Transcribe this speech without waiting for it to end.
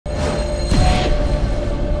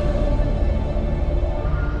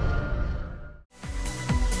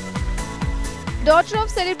Daughter of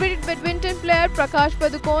celebrated badminton player Prakash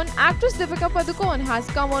Padukone, actress Deepika Padukone has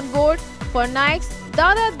come on board for Nike's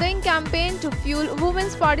Dada Ding campaign to fuel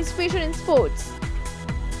women's participation in sports.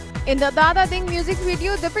 In the Dada Ding music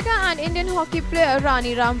video, Deepika and Indian hockey player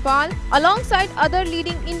Rani Rampal, alongside other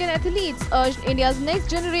leading Indian athletes, urged India's next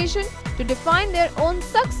generation to define their own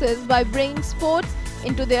success by bringing sports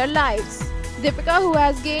into their lives. Deepika, who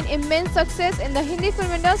has gained immense success in the Hindi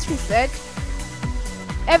film industry, said,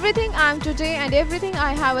 "Everything I am today and everything I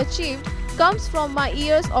have achieved comes from my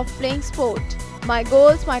years of playing sport. My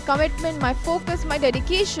goals, my commitment, my focus, my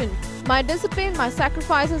dedication, my discipline, my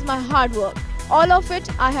sacrifices, my hard work. All of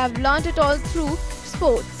it, I have learnt it all through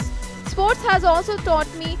sports. Sports has also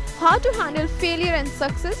taught me how to handle failure and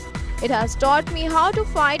success. It has taught me how to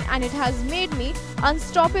fight and it has made me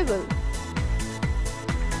unstoppable."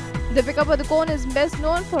 Deepika Padukone is best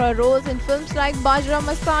known for her roles in films like Bajra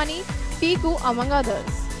Mastani, Piku, among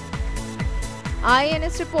others.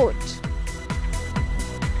 IANS report.